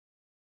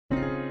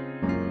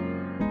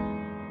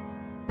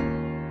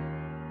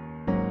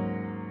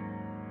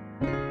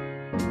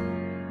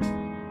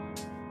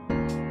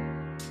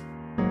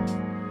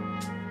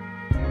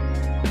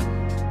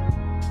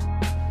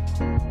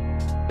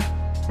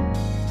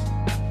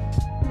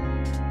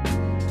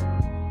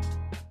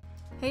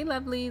Hey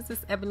lovelies,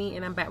 it's Ebony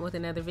and I'm back with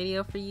another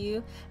video for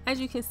you. As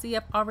you can see,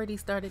 I've already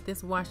started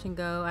this wash and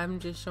go. I'm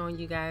just showing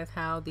you guys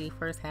how the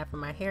first half of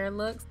my hair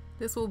looks.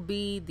 This will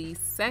be the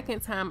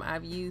second time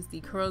I've used the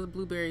Curls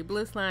Blueberry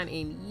Bliss line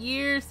in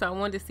years, so I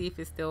wanted to see if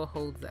it still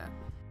holds up.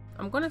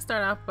 I'm going to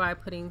start off by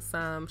putting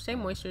some Shea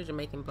Moisture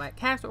Jamaican Black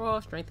Castor Oil,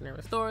 Strengthen and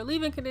Restore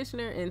Leave-In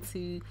Conditioner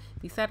into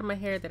the side of my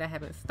hair that I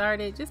haven't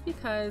started, just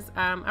because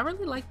I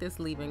really like this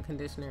leave-in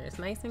conditioner. It's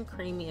nice and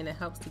creamy and it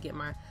helps to get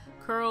my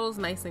curls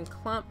nice and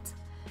clumped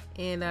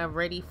and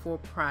ready for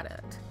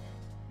product.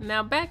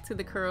 Now back to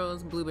the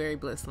Curls Blueberry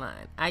Bliss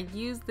line. I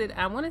used it,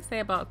 I want to say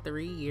about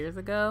 3 years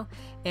ago,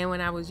 and when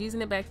I was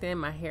using it back then,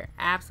 my hair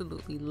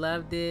absolutely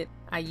loved it.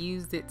 I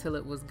used it till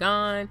it was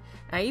gone.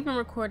 I even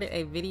recorded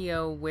a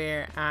video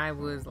where I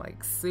was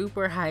like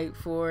super hyped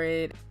for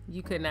it.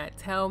 You could not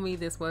tell me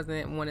this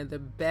wasn't one of the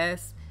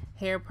best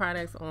hair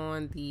products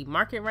on the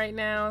market right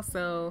now,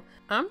 so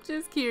I'm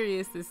just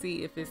curious to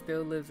see if it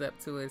still lives up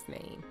to its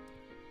name.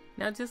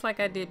 Now, just like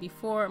I did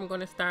before, I'm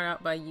going to start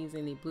out by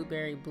using the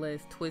Blueberry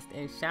Bliss Twist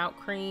and Shout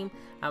Cream.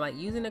 I like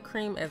using the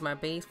cream as my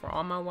base for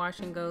all my wash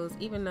and goes,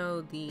 even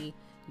though the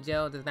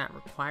gel does not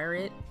require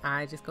it.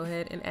 I just go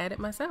ahead and add it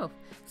myself.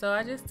 So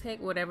I just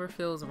take whatever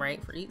feels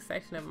right for each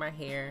section of my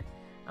hair.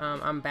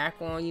 I'm back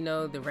on,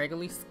 the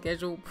regularly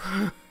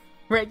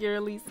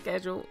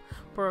scheduled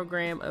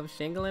program of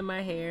shingling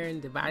my hair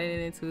and dividing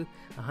it into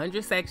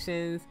 100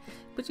 sections,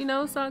 but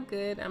it's all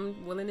good.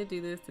 I'm willing to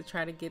do this to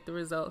try to get the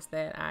results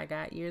that I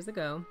got years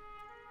ago.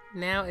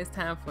 Now it's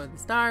time for the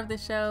star of the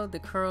show, the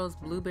Curls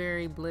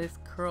Blueberry Bliss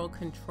Curl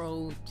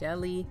Control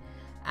Jelly.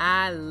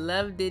 I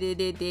loved this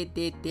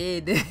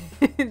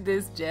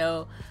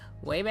gel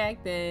way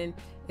back then.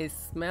 It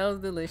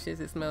smells delicious.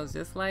 It smells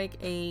just like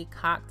a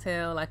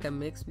cocktail, like a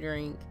mixed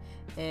drink.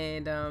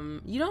 And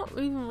you don't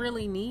even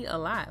really need a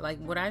lot. Like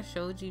what I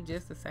showed you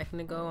just a second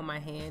ago on my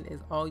hand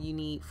is all you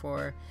need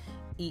for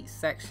each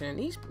section,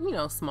 each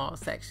small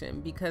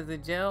section, because the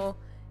gel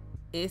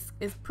is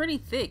pretty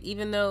thick.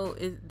 Even though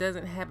it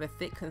doesn't have a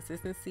thick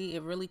consistency,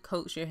 it really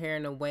coats your hair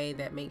in a way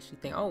that makes you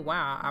think, oh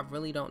wow, I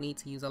really don't need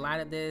to use a lot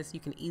of this. You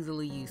can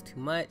easily use too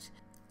much.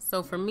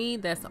 So for me,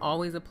 that's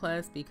always a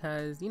plus,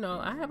 because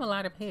I have a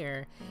lot of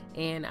hair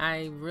and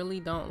I really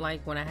don't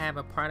like when I have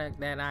a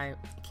product that I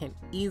can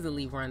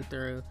easily run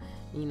through,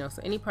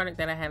 so any product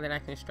that I have that I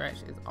can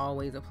stretch is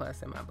always a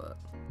plus in my book.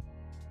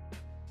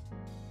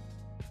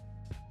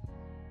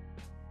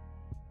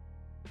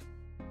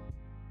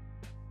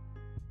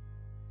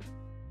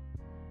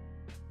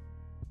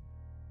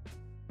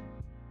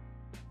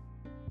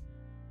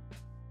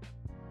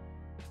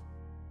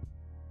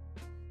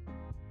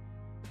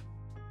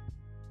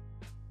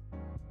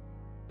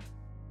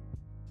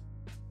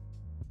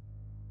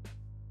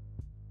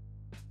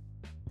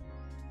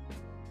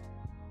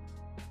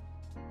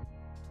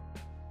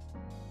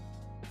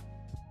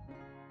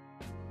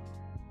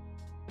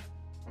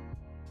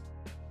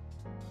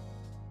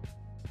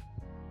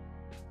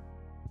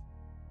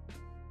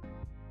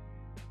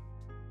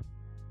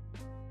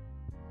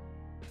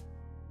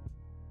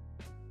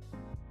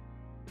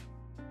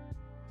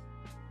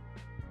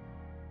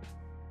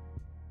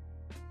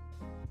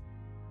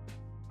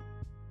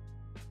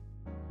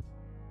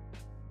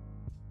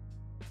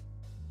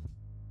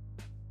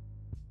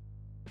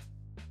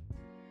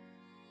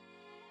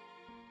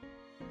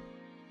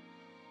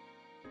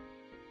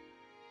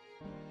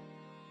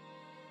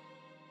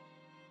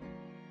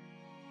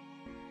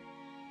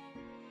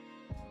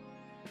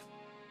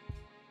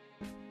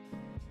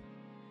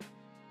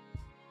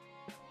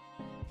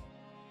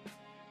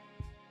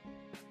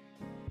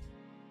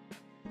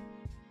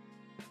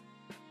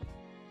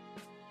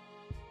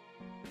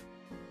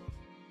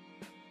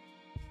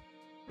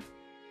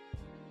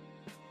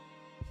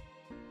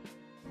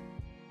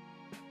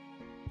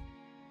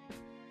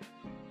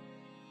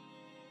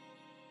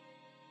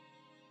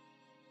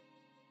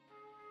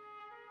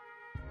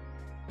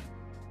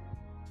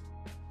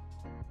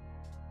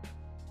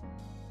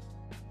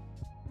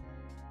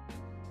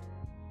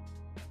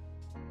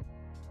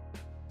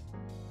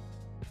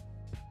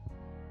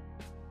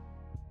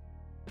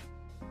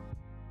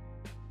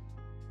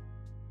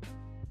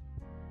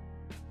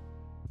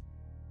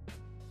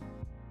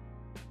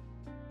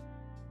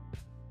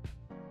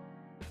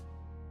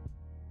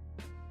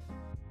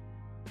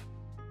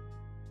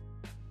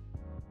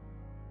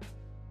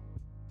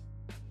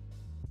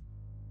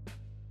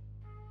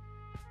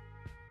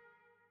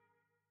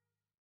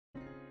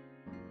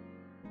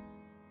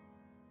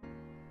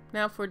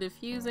 Now for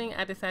diffusing,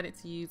 I decided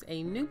to use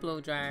a new blow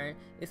dryer.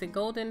 It's a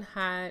golden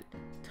hot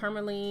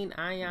tourmaline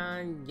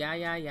ion,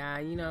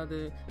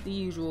 the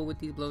usual with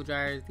these blow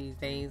dryers these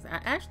days. I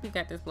actually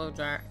got this blow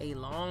dryer a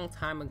long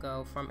time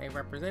ago from a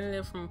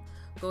representative from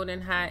Golden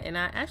Hot, and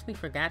I actually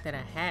forgot that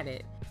I had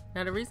it.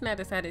 Now the reason I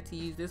decided to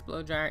use this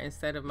blow dryer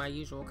instead of my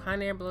usual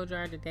Conair blow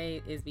dryer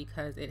today is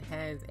because it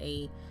has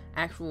a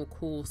actual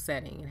cool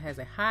setting. It has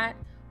a hot,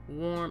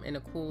 warm, and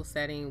a cool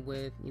setting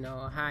with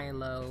a high and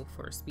low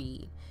for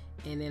speed.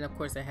 And then of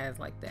course it has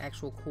like the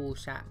actual cool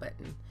shot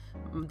button.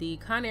 The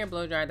Conair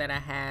blow dryer that I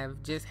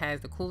have just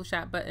has the cool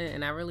shot button,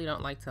 and I really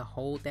don't like to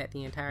hold that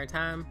the entire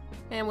time.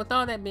 And with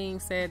all that being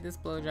said, this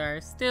blow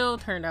dryer still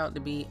turned out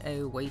to be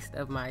a waste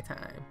of my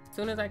time. As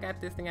soon as I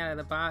got this thing out of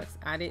the box,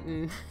 I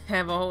didn't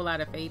have a whole lot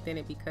of faith in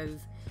it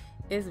because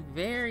it's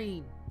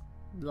very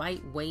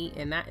lightweight,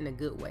 and not in a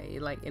good way,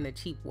 like in a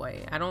cheap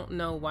way. I don't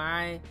know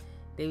why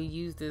they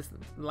use this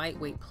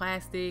lightweight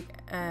plastic.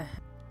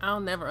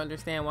 I'll never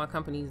understand why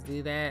companies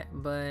do that.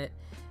 But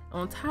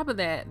on top of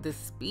that, the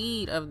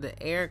speed of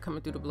the air coming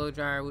through the blow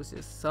dryer was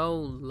just so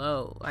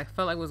low. I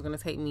felt like it was going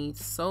to take me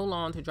so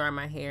long to dry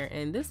my hair,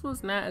 and this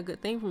was not a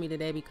good thing for me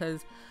today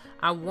because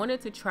I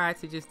wanted to try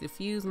to just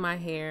diffuse my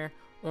hair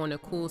on a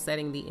cool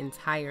setting the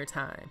entire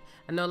time.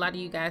 I know a lot of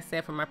you guys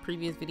said from my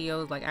previous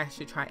videos like I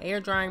should try air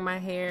drying my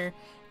hair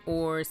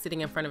or sitting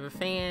in front of a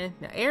fan.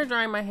 Now air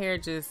drying my hair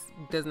just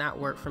does not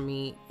work for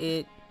me.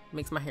 It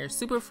makes my hair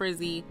super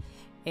frizzy,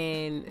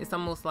 and it's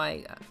almost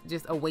like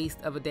just a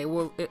waste of a day.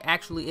 Well, it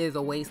actually is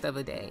a waste of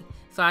a day.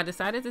 So I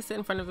decided to sit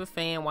in front of a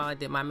fan while I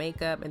did my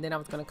makeup, and then I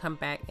was going to come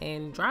back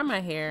and dry my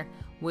hair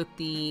with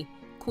the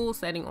cool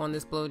setting on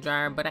this blow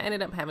dryer, but I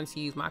ended up having to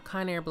use my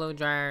Conair blow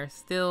dryer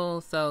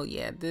still. So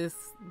yeah, this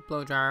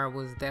blow dryer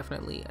was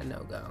definitely a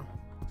no-go.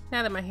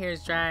 Now that my hair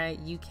is dry,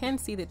 you can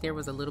see that there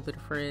was a little bit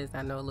of frizz.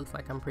 I know it looks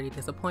like I'm pretty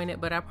disappointed,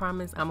 but I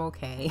promise I'm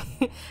okay.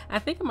 I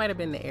think it might have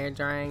been the air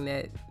drying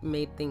that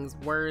made things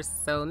worse.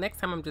 So next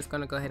time I'm just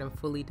gonna go ahead and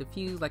fully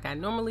diffuse like I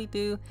normally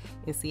do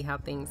and see how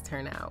things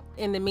turn out.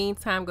 In the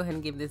meantime, go ahead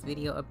and give this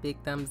video a big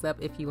thumbs up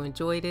if you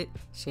enjoyed it.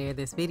 Share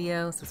this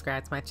video,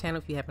 subscribe to my channel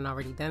if you haven't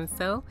already done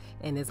so.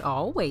 And as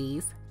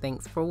always,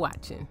 thanks for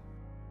watching.